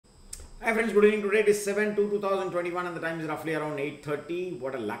Hi friends, good evening. Today it is 7/2/2021 and the time is roughly around 8:30.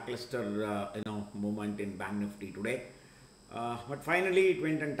 What a lackluster moment in Bank Nifty today. But finally it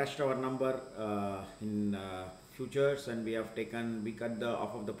went and touched our number in futures, and we cut the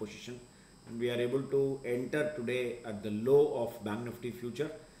off of the position, and we are able to enter today at the low of Bank Nifty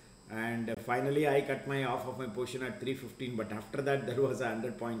future. And finally I cut my off of my position at 315, but after that there was a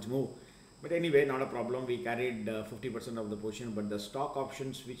 100 points move. But anyway, not a problem. We carried 50% of the position, but the stock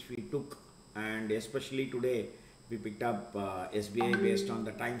options which we took, and especially today, we picked up SBI based on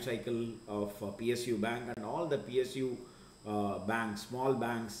the time cycle of PSU bank, and all the PSU banks, small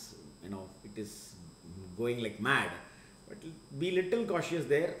banks, it is going like mad. But be little cautious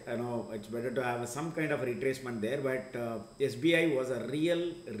there. It's better to have some kind of retracement there. But SBI was a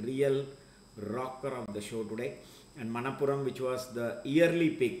real rocker of the show today, and Manappuram, which was the yearly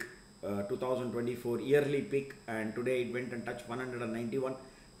peak. 2024 yearly peak, and today it went and touched 191,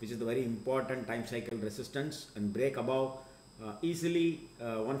 which is the very important time cycle resistance, and break above easily.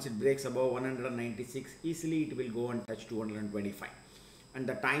 Once it breaks above 196, easily it will go and touch 225. And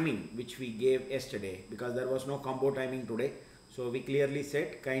the timing which we gave yesterday, because there was no combo timing today, so we clearly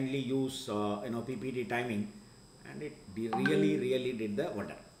said kindly use PPT timing, and it really did the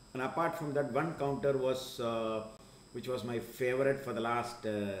wonder. And apart from that, one counter was which was my favorite for the last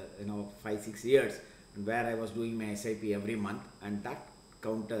 5-6 years, where I was doing my SIP every month, and that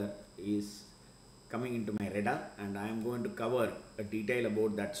counter is coming into my radar, and I am going to cover a detail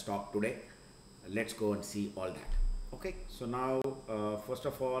about that stock today. Let's go and see all that. Okay, so now first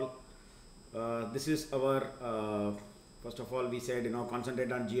of all, this is our first of all, we said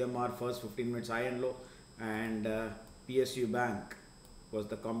concentrate on GMR first 15 minutes high and low, and PSU bank was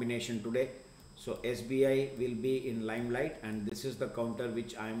the combination today. So SBI will be in limelight, and this is the counter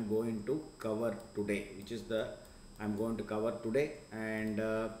which I am going to cover today, and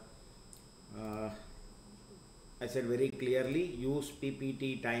I said very clearly use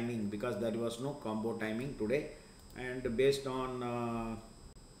PPT timing, because there was no combo timing today, and based on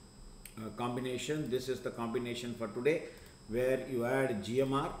combination, this is the combination for today, where you add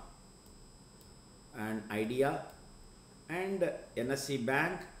GMR and Idea and NSC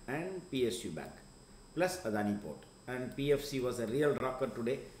Bank and PSU Bank plus Adani Port, and PFC was a real rocker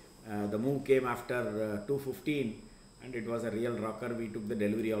today. The move came after 215, and it was a real rocker. We took the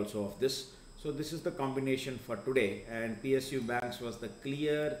delivery also of this. So this is the combination for today, and PSU banks was the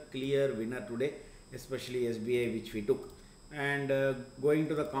clear winner today, especially SBI, which we took. And going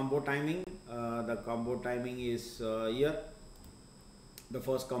to the combo timing, the combo timing is here. The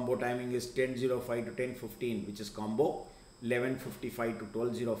first combo timing is 10:05 to 10:15, which is combo. 11:55 to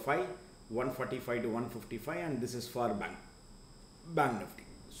 12:05, 1:45 to 1:55, and this is for bank Nifty.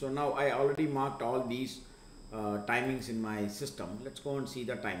 So now I already marked all these timings in my system. Let's go and see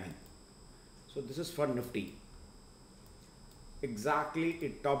the timing. So this is for Nifty. Exactly,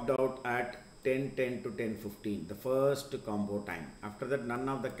 it topped out at 10:10 to 10:15, the first combo time. After that, none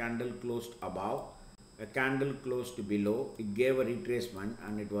of the candle closed above, a candle closed below. It gave a retracement,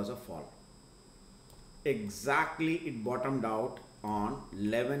 and it was a fall. Exactly, it bottomed out on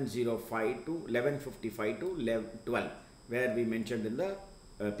 11:05 to 11:55 to 12, where we mentioned in the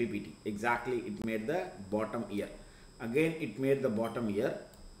PPT. Exactly, it made the bottom here. Again, it made the bottom here,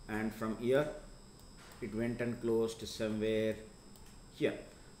 and from here it went and closed somewhere here.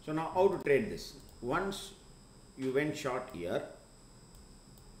 So now how to trade this? Once you went short here,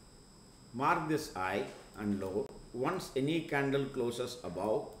 mark this high and low. Once any candle closes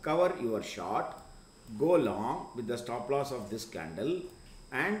above, cover your short, go long with the stop loss of this candle,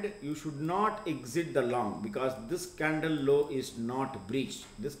 and you should not exit the long, because this candle low is not breached.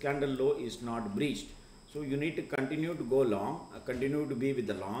 So you need to continue to go long, continue to be with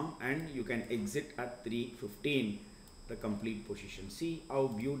the long, and you can exit at 315 the complete position. See how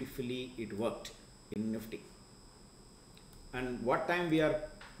beautifully it worked in Nifty. And what time we are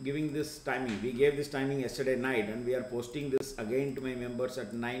giving this timing? We gave this timing yesterday night, and we are posting this again to my members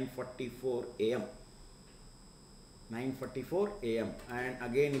at 9:44 a.m. 9:44 a.m. And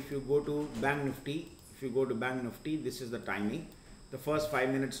again, if you go to Bank Nifty, this is the timing, the first 5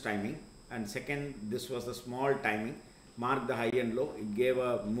 minutes timing, and second, this was the small timing. Mark the high and low. It gave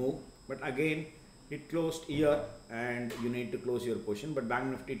a move, but again it closed here, and you need to close your position. But Bank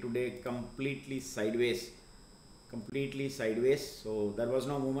Nifty today completely sideways, so there was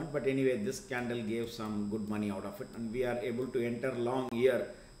no movement. But anyway, this candle gave some good money out of it, and we are able to enter long here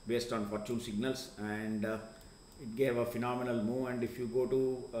based on fortune signals, and it gave a phenomenal move. And if you go to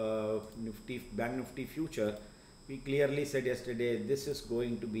Bank Nifty future, we clearly said yesterday this is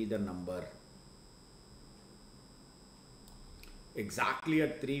going to be the number. Exactly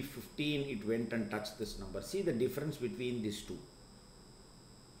at 3:15 it went and touched this number. See the difference between these two.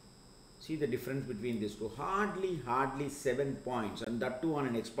 See the difference between these two. Hardly 7 points, and that too on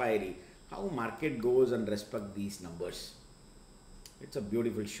an expiry. How market goes and respect these numbers. It's a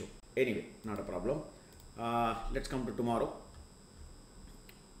beautiful show. Anyway, not a problem. Let's come to tomorrow.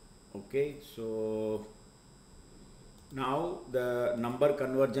 Okay, so now the number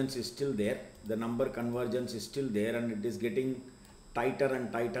convergence is still there. The number convergence is still there, and it is getting tighter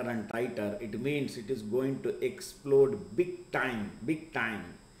and tighter and tighter. It means it is going to explode big time,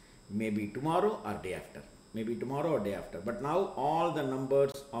 maybe tomorrow or day after, maybe tomorrow or day after. But now all the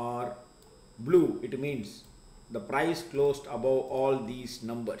numbers are blue. It means the price closed above all these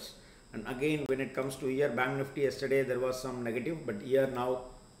numbers. And again, when it comes to here, Bank Nifty yesterday there was some negative, but here now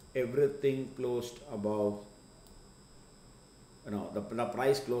everything closed above, the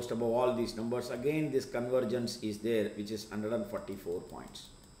price closed above all these numbers. Again, this convergence is there, which is 144 points.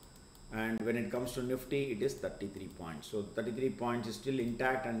 And when it comes to Nifty, it is 33 points. So 33 points is still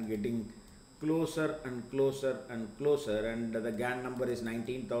intact and getting closer and closer and closer. And the GAN number is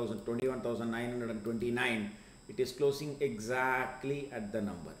 21,929. It is closing exactly at the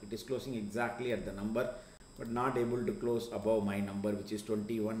number. It is closing exactly at the number, but not able to close above my number, which is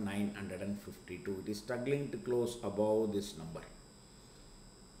 21,952. It is struggling to close above this number.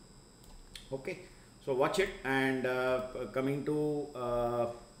 Okay, so watch it. And coming to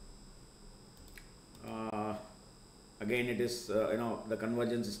again, it is the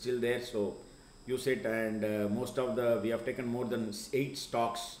convergence is still there, so use it. And we have taken more than 8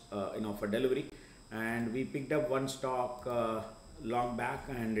 stocks for delivery, and we picked up one stock long back,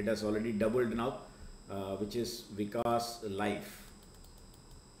 and it has already doubled now, which is Vikas Life.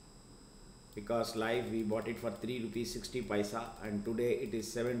 Vikas Life, we bought it for 3 rupees 60 paisa, and today it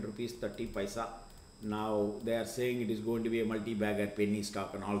is 7 rupees 30 paisa. Now they are saying it is going to be a multi-bagger penny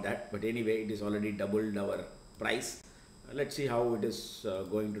stock and all that, but anyway, it is already doubled our price. Let's see how it is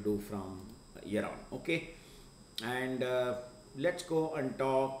going to do from here on. Okay, and let's go and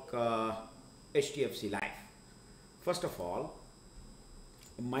talk HDFC Life. First of all,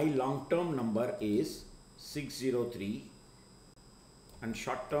 my long-term number is 603 and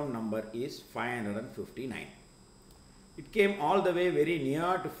short-term number is 559. It came all the way very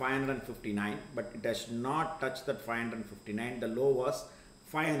near to 559, but it has not touched that 559. The low was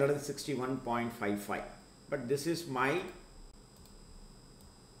 561.55. But this is my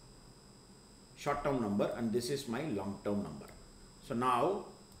short-term number and this is my long-term number. So now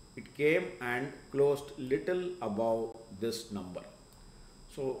it came and closed little above this number.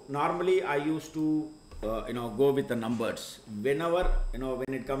 So normally I used to go with the numbers. Whenever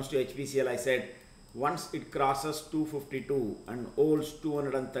when it comes to HPCL, I said once it crosses 252 and holds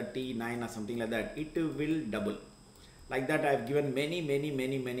 239 or something like that, it will double. Like that, I have given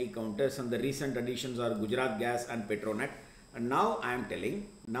many counters, and the recent additions are Gujarat Gas and Petronet. And now I am telling,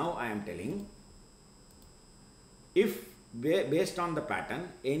 if based on the pattern,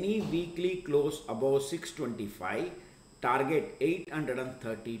 any weekly close above 625, target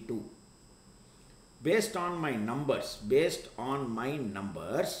 832. Based on my numbers,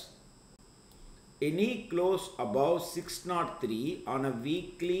 any close above 603 on a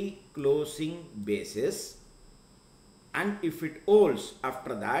weekly closing basis, and if it holds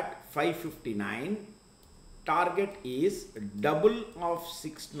after that 559, target is double of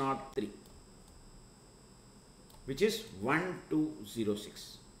 603, which is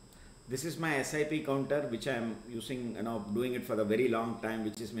 1206. This is my SIP counter, which I am using, doing it for the very long time,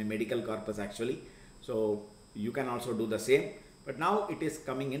 which is my medical corpus actually. So you can also do the same. But now it is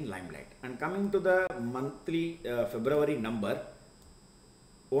coming in limelight. And coming to the monthly February number,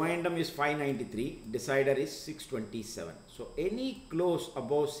 O&M is 593, decider is 627. So any close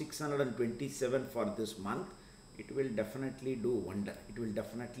above 627 for this month, it will definitely do wonder.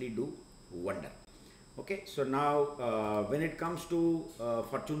 Okay, so now when it comes to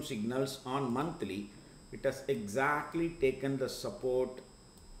fortune signals on monthly, it has exactly taken the support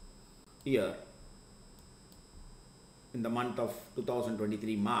here in the month of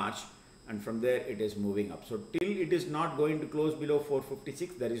 2023 March, and from there it is moving up. So till it is not going to close below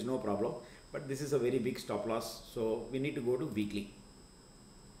 456, there is no problem, but this is a very big stop loss, so we need to go to weekly.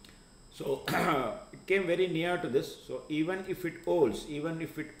 So it came very near to this. So even if it holds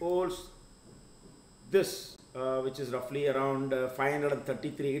this which is roughly around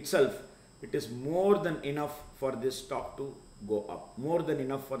 533 itself, it is more than enough for this stock to go up,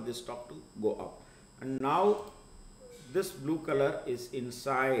 and now this blue color is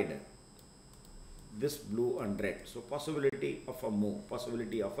inside this blue and red, so possibility of a move.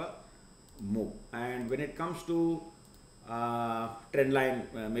 And when it comes to trend line,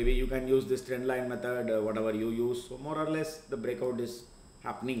 maybe you can use this trend line method, whatever you use. So more or less the breakout is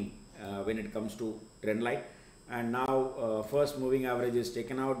happening when it comes to trend line. And now first moving average is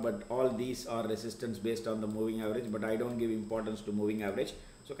taken out, but all these are resistance based on the moving average, but I don't give importance to moving average.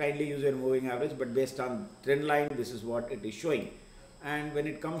 So kindly use your moving average, but based on trend line, this is what it is showing. And when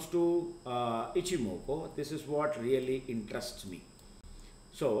it comes to Ichimoku, this is what really interests me.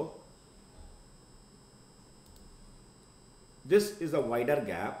 So this is a wider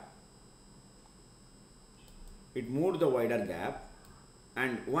gap. It moved the wider gap,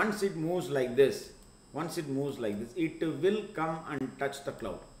 and once it moves like this, it will come and touch the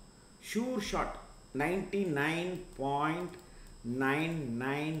cloud. Sure shot,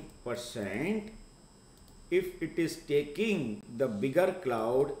 99.99%. If it is taking the bigger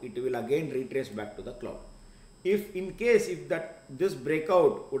cloud, it will again retrace back to the cloud. If in case this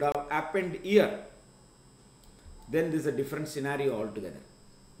breakout would have happened here, then this is a different scenario altogether.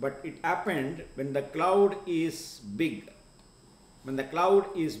 But it happened when the cloud is big. When the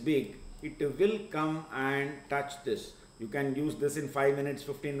cloud is big, it will come and touch this. You can use this in 5 minutes,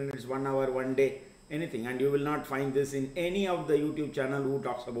 15 minutes, 1 hour, 1 day, anything, and you will not find this in any of the YouTube channel who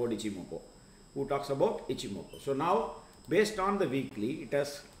talks about Ichimoku. So now, based on the weekly, it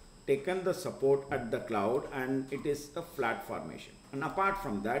has taken the support at the cloud and it is a flat formation. And apart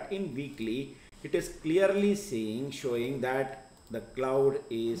from that, in weekly, it is clearly showing that the cloud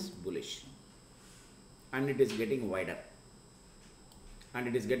is bullish and it is getting wider.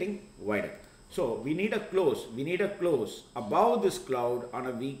 So we need a close above this cloud on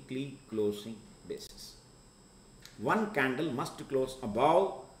a weekly closing basis. One candle must close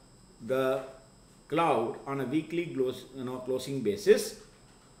above the cloud on a weekly closing basis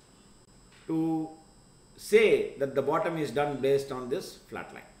to say that the bottom is done based on this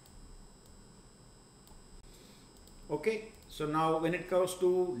flat line. Okay, so now when it comes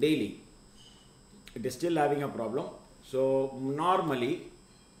to daily, it is still having a problem. So normally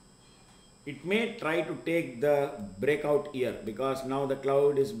it may try to take the breakout here because now the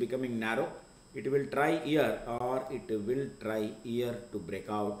cloud is becoming narrow. It will try here or it will try here to break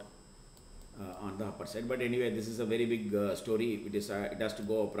out on the upper side. But anyway, this is a very big story. It has to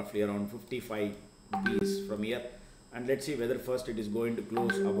go up roughly around 55 rupees from here. And let's see whether first it is going to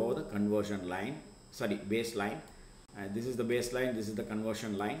close above the conversion line, baseline. This is the baseline, this is the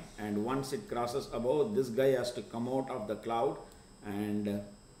conversion line, and once it crosses above, this guy has to come out of the cloud, and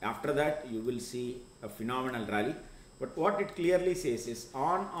after that you will see a phenomenal rally. But what it clearly says is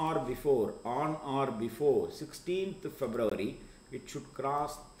on or before 16th February, it should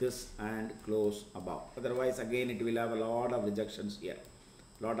cross this and close above. Otherwise, again, it will have a lot of rejections here.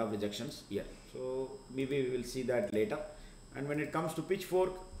 So maybe we will see that later. And when it comes to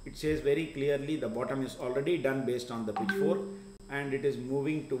pitchfork, it says very clearly the bottom is already done based on the pitchfork, and it is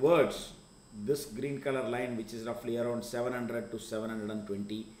moving towards this green color line, which is roughly around 700 to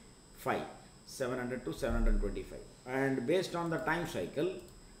 725. And based on the time cycle,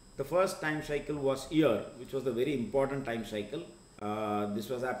 the first time cycle was here, which was the very important time cycle. This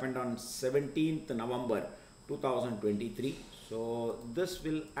was happened on 17th November 2023. So this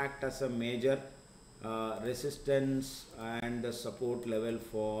will act as a major resistance and the support level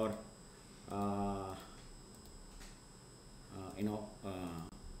for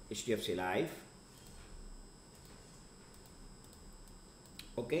HDFC Life.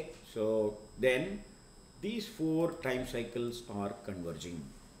 Okay, so then these 4 time cycles are converging.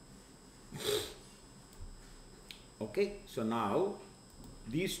 Okay, so now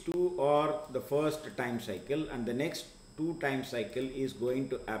these 2 are the first time cycle, and the next 2 time cycle is going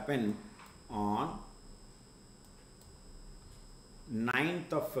to happen on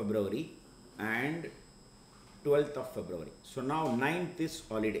 9th of February and 12th of February. So now 9th is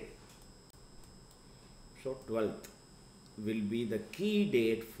holiday. So 12th will be the key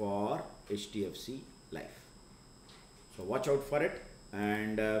date for HDFC Life. So watch out for it.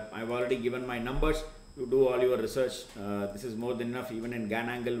 And I've already given my numbers. You do all your research. This is more than enough. Even in Gann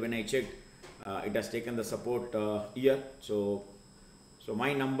angle, when I checked, it has taken the support here. So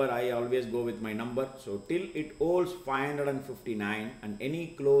my number, I always go with my number. So till it holds 559 and any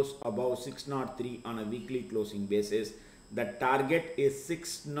close above 603 on a weekly closing basis, the target is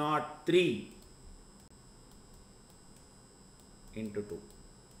 603 into 2.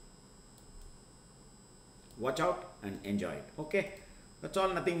 Watch out and enjoy it. Okay, that's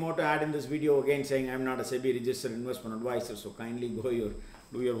all. Nothing more to add in this video. Again, saying I'm not a SEBI registered investment advisor, so kindly go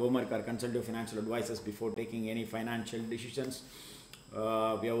do your homework or consult your financial advisors before taking any financial decisions. We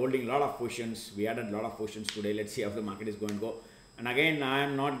are holding a lot of positions. We added a lot of positions today. Let's see how the market is going to go. And again, I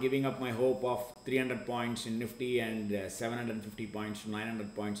am not giving up my hope of 300 points in Nifty and 750 points to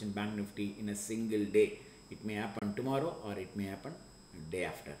 900 points in Bank Nifty in a single day. It may happen tomorrow or it may happen day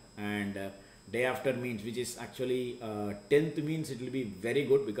after. And day after means, which is actually 10th, means it will be very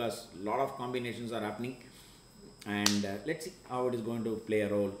good because a lot of combinations are happening. And let's see how it is going to play a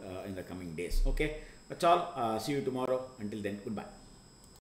role in the coming days. Okay, that's all. See you tomorrow. Until then, goodbye.